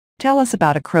Tell us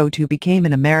about a Croat who became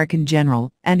an American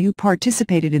general and who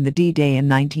participated in the D-Day in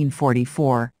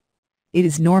 1944. It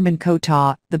is Norman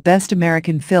Cota. The best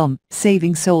American film,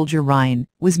 Saving Soldier Ryan,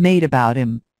 was made about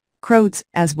him. Croats,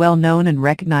 as well-known and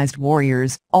recognized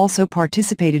warriors, also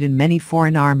participated in many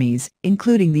foreign armies,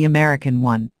 including the American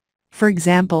one. For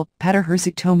example, Petr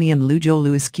Hersik and Lujo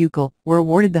Louis Kukul were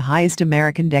awarded the highest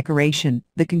American decoration,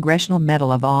 the Congressional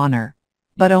Medal of Honor.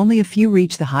 But only a few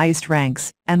reached the highest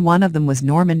ranks, and one of them was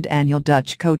Norman Daniel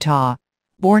Dutch Cota.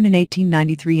 Born in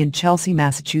 1893 in Chelsea,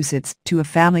 Massachusetts, to a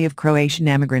family of Croatian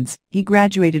immigrants, he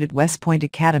graduated at Westpoint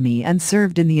Academy and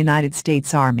served in the United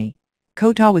States Army.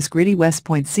 Cota was gritty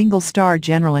Westpoint single-star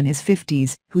general in his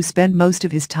 50s, who spent most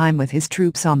of his time with his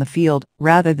troops on the field,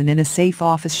 rather than in a safe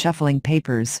office shuffling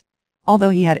papers.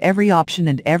 Although he had every option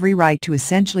and every right to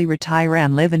essentially retire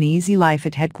and live an easy life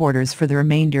at headquarters for the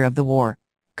remainder of the war,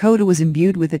 Cota was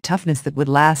imbued with a toughness that would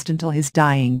last until his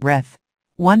dying breath.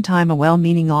 One time a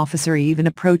well-meaning officer even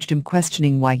approached him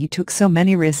questioning why he took so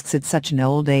many risks at such an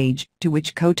old age, to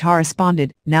which Cota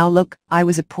responded, "Now look, I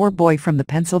was a poor boy from the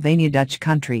Pennsylvania Dutch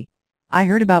country. I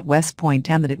heard about West Point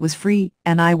and that it was free,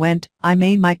 and I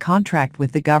made my contract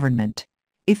with the government.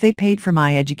 If they paid for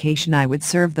my education I would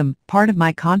serve them. Part of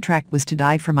my contract was to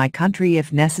die for my country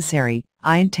if necessary.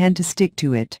 I intend to stick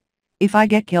to it. If I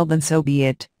get killed then so be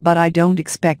it, but I don't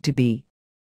expect to be."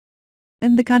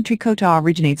 And the country Cota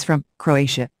originates from,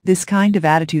 Croatia. This kind of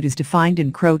attitude is defined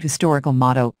in Croat historical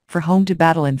motto: for home to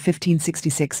battle in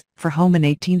 1566, for home in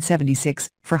 1876,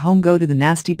 for home go to the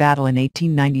nasty battle in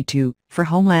 1892, for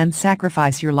homeland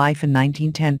sacrifice your life in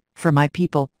 1910, for my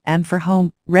people, and for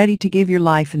home, ready to give your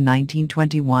life in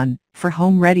 1921, for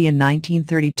home ready in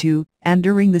 1932, and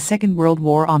during the Second World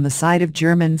War on the side of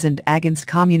Germans and against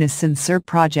communists in Serb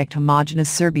Project Homogeneous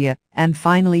Serbia, and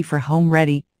finally for home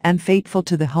ready and faithful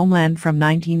to the homeland from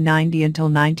 1990 until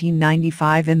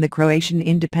 1995 in the Croatian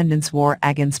Independence War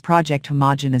against Project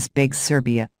Homogeneous Big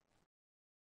Serbia.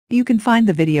 You can find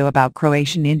the video about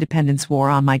Croatian Independence War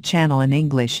on my channel in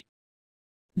English.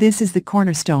 This is the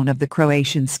cornerstone of the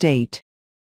Croatian state.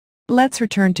 Let's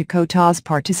return to Cota's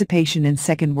participation in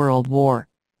Second World War.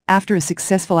 After a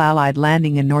successful Allied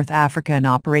landing in North Africa in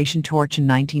Operation Torch in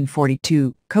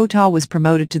 1942, Cota was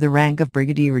promoted to the rank of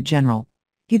Brigadier General.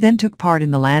 He then took part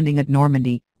in the landing at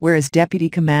Normandy, where as deputy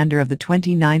commander of the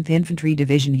 29th Infantry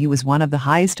Division he was one of the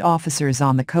highest officers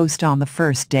on the coast on the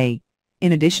first day.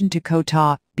 In addition to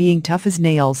Cota being tough as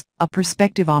nails, a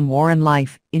perspective on war and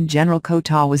life, in general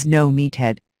Cota was no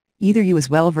meathead. Either he was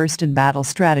well versed in battle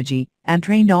strategy, and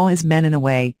trained all his men in a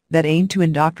way that aimed to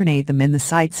indoctrinate them in the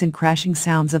sights and crashing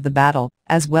sounds of the battle,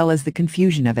 as well as the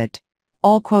confusion of it.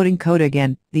 All quoting Cota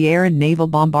again, "The air and naval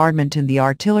bombardment and the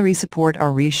artillery support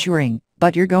are reassuring,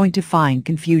 but you're going to find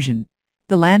confusion.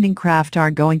 The landing craft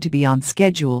aren't going to be on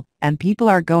schedule, and people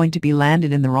are going to be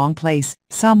landed in the wrong place.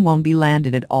 Some won't be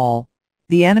landed at all.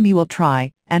 The enemy will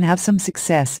try, and have some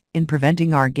success, in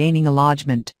preventing our gaining a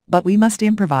lodgment, but we must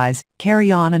improvise,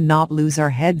 carry on and not lose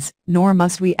our heads, nor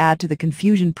must we add to the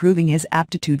confusion," proving his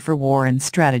aptitude for war and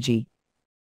strategy.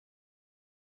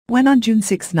 When on June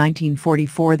 6,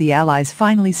 1944 the Allies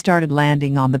finally started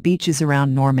landing on the beaches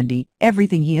around Normandy,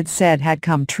 everything he had said had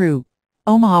come true.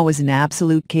 Omaha was in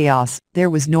absolute chaos. There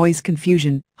was noise,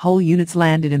 confusion, whole units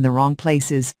landed in the wrong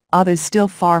places, others still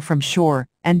far from shore,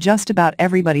 and just about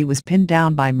everybody was pinned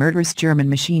down by murderous German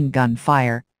machine gun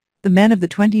fire. The men of the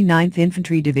 29th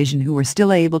Infantry Division who were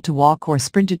still able to walk or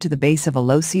sprinted to the base of a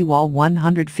low seawall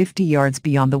 150 yards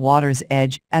beyond the water's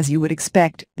edge. As you would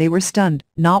expect, they were stunned.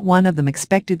 Not one of them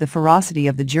expected the ferocity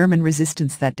of the German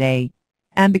resistance that day.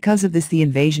 And because of this the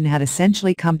invasion had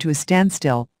essentially come to a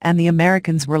standstill, and the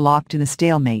Americans were locked in a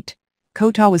stalemate.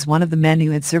 Cota was one of the men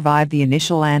who had survived the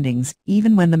initial landings,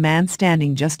 even when the man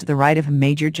standing just to the right of him,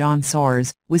 Major John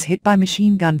Soares, was hit by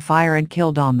machine gun fire and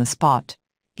killed on the spot.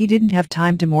 He didn't have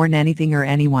time to mourn anything or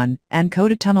anyone, and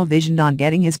Cota tunnel-visioned on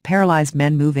getting his paralyzed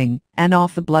men moving, and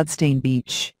off the bloodstained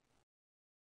beach.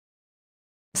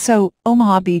 So,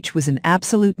 Omaha Beach was an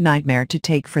absolute nightmare to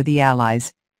take for the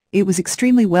Allies. It was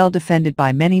extremely well defended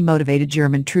by many motivated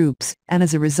German troops, and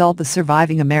as a result the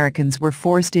surviving Americans were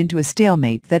forced into a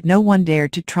stalemate that no one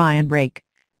dared to try and break.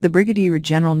 The Brigadier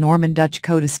General Norman Dutch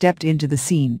Cota stepped into the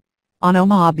scene. On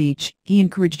Omaha Beach, he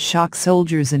encouraged shock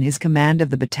soldiers in his command of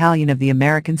the Battalion of the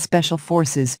American Special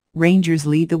Forces, "Rangers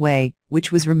lead the way,"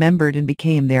 which was remembered and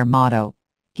became their motto.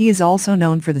 He is also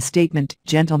known for the statement,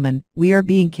 "Gentlemen, we are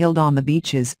being killed on the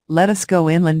beaches, let us go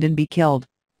inland and be killed."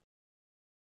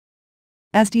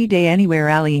 As D-Day anywhere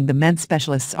rallying the men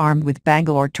specialists armed with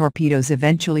Bangalore torpedoes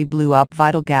eventually blew up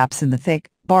vital gaps in the thick,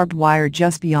 barbed wire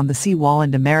just beyond the seawall,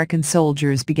 and American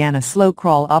soldiers began a slow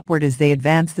crawl upward as they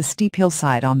advanced the steep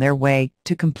hillside on their way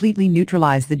to completely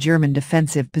neutralize the German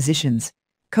defensive positions.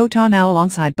 Cota, now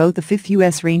alongside both the 5th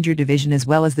U.S. Ranger Division as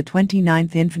well as the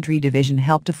 29th Infantry Division,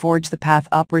 helped to forge the path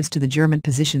upwards to the German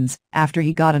positions after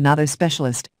he got another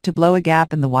specialist to blow a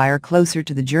gap in the wire closer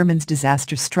to the Germans.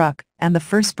 Disaster struck, and the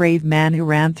first brave man who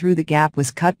ran through the gap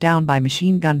was cut down by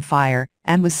machine gun fire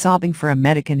and was sobbing for a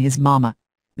medic and his mama.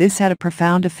 This had a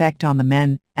profound effect on the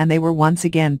men, and they were once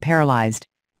again paralyzed.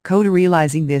 Cota,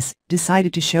 realizing this,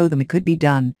 decided to show them it could be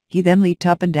done. He then leaped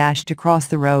up and dashed across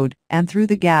the road and through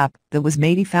the gap that was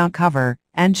made. He found cover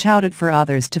and shouted for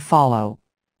others to follow.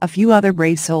 A few other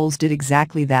brave souls did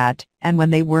exactly that, and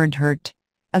when they weren't hurt,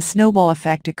 a snowball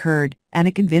effect occurred, and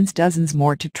it convinced dozens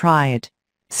more to try it.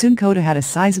 Soon Cota had a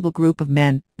sizable group of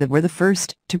men that were the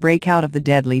first to break out of the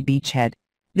deadly beachhead.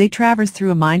 They traversed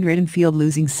through a mine-ridden field,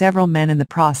 losing several men in the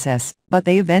process, but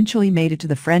they eventually made it to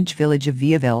the French village of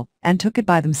Vieilleville and took it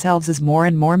by themselves as more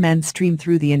and more men streamed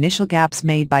through the initial gaps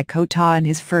made by Cota and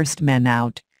his first men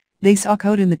out. They saw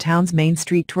Cota in the town's main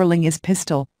street twirling his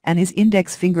pistol and his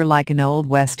index finger like an Old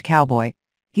West cowboy.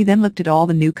 He then looked at all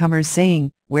the newcomers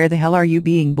saying, "Where the hell are you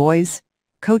being, boys?"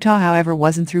 Cota, however,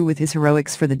 wasn't through with his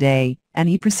heroics for the day, and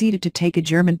he proceeded to take a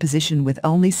German position with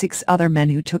only 6 other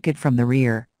men who took it from the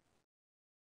rear.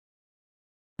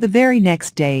 The very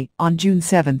next day, on June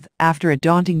 7th, after a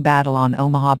daunting battle on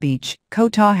Omaha Beach,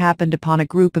 Cota happened upon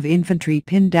a group of infantry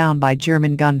pinned down by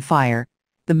German gunfire.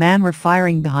 The men were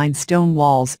firing behind stone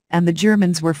walls, and the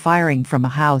Germans were firing from a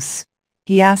house.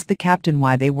 He asked the captain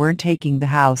why they weren't taking the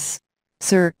house.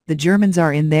 "Sir, the Germans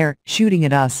are in there, shooting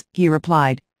at us," he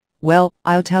replied. "Well,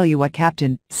 I'll tell you what,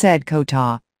 Captain," said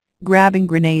Cota, grabbing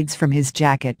grenades from his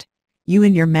jacket. "You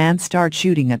and your man start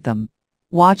shooting at them.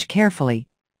 Watch carefully.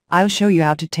 I'll show you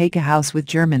how to take a house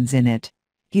with Germans in it."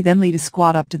 He then led a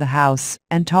squad up to the house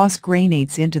and tossed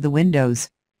grenades into the windows,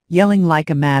 yelling like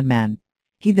a madman.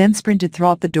 He then sprinted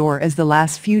through the door as the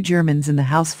last few Germans in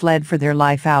the house fled for their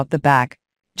life out the back.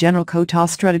 General Cota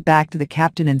strutted back to the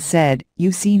captain and said,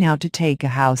 "You've seen how to take a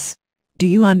house. Do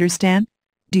you understand?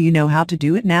 Do you know how to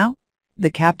do it now?"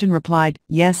 The captain replied,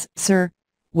 "Yes, sir."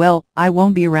 "Well, I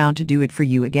won't be around to do it for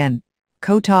you again,"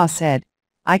 Cota said.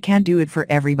 "I can't do it for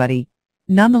everybody."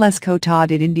 Nonetheless, Cota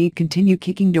did indeed continue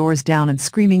kicking doors down and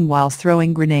screaming whilst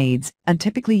throwing grenades, and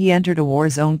typically he entered a war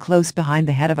zone close behind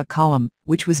the head of a column,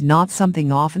 which was not something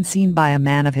often seen by a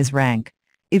man of his rank.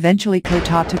 Eventually,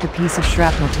 Cota took a piece of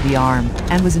shrapnel to the arm,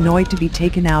 and was annoyed to be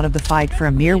taken out of the fight for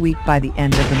a mere week by the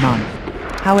end of the month.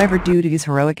 However, due to his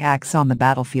heroic acts on the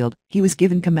battlefield, he was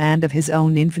given command of his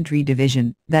own infantry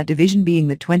division, that division being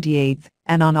the 28th,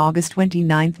 and on August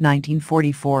 29,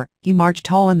 1944, he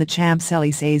marched all in the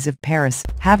Champs-Élysées of Paris,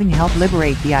 having helped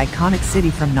liberate the iconic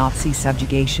city from Nazi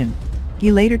subjugation.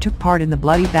 He later took part in the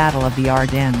bloody Battle of the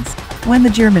Ardennes. When the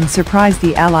Germans surprised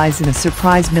the Allies in a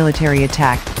surprise military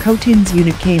attack, Cota's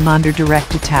unit came under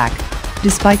direct attack.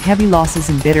 Despite heavy losses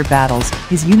in bitter battles,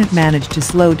 his unit managed to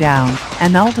slow down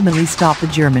and ultimately stop the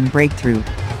German breakthrough.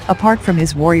 Apart from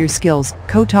his warrior skills,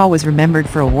 Cota was remembered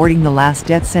for awarding the last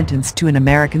death sentence to an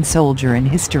American soldier in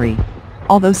history.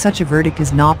 Although such a verdict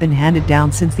has not been handed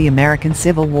down since the American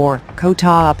Civil War,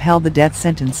 Cota upheld the death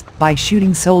sentence by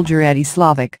shooting soldier Eddie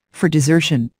Slavic for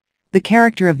desertion. The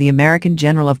character of the American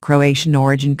general of Croatian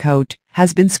origin Cota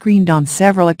has been screened on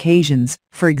several occasions,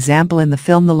 for example in the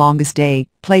film The Longest Day,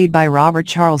 played by Robert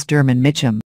Charles Derman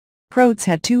Mitchum. Croats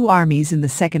had 2 armies in the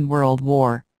Second World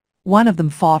War. One of them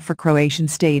fought for Croatian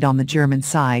state on the German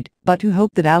side, but who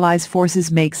hoped that Allies forces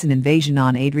makes an invasion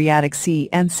on Adriatic Sea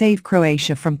and save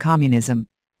Croatia from communism.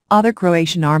 Other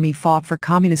Croatian army fought for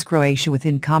Communist Croatia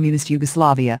within Communist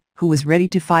Yugoslavia, who was ready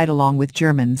to fight along with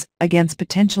Germans against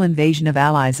potential invasion of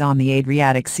Allies on the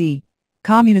Adriatic Sea.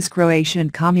 Communist Croatia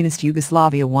and Communist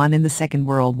Yugoslavia won in the Second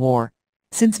World War.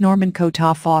 Since Norman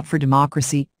Cota fought for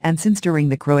democracy, and since during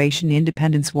the Croatian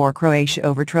Independence War Croatia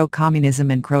overthrew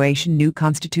communism and Croatian new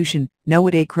constitution,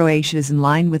 nowadays Croatia is in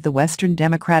line with the Western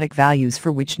democratic values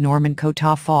for which Norman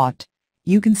Cota fought.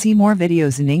 You can see more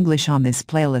videos in English on this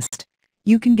playlist.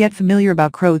 You can get familiar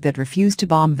about Croat that refused to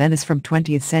bomb Venice from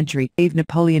 20th century, saved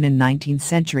Napoleon in 19th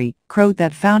century, Croat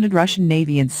that founded Russian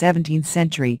Navy in 17th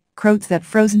century, Croats that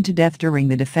frozen to death during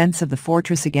the defense of the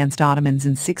fortress against Ottomans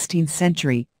in 16th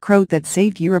century, Croat that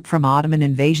saved Europe from Ottoman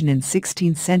invasion in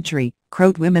 16th century,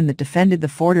 Croat women that defended the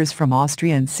forters from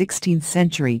Austria in 16th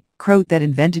century, Croat that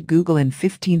invented Google in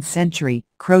 15th century,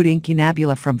 Croat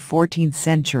incunabula from 14th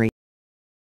century.